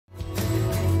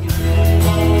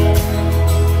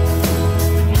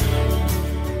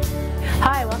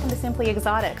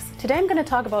Exotics. Today I'm going to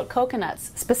talk about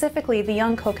coconuts, specifically the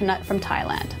young coconut from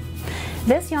Thailand.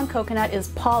 This young coconut is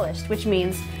polished, which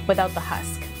means without the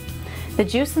husk. The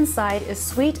juice inside is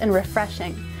sweet and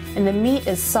refreshing, and the meat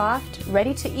is soft,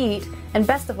 ready to eat, and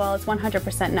best of all, it's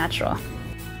 100% natural.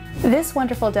 This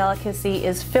wonderful delicacy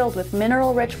is filled with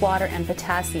mineral-rich water and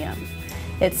potassium.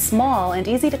 It's small and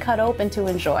easy to cut open to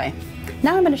enjoy.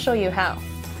 Now I'm going to show you how.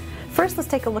 First, let's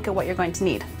take a look at what you're going to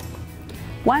need.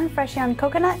 One fresh young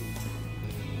coconut,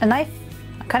 a knife,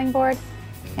 a cutting board,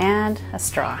 and a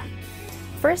straw.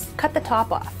 First, cut the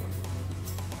top off.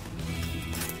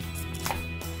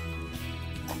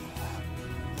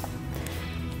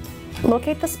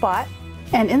 Locate the spot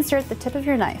and insert the tip of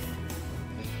your knife.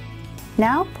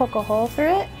 Now poke a hole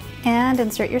through it and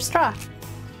insert your straw.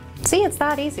 See, it's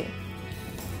that easy.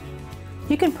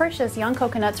 You can purchase young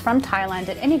coconuts from Thailand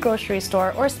at any grocery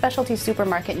store or specialty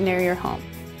supermarket near your home.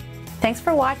 Thanks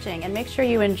for watching, and make sure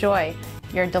you enjoy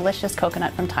your delicious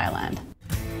coconut from Thailand.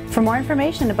 For more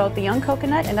information about the young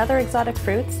coconut and other exotic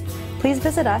fruits, please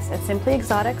visit us at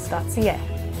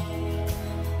simplyexotics.ca.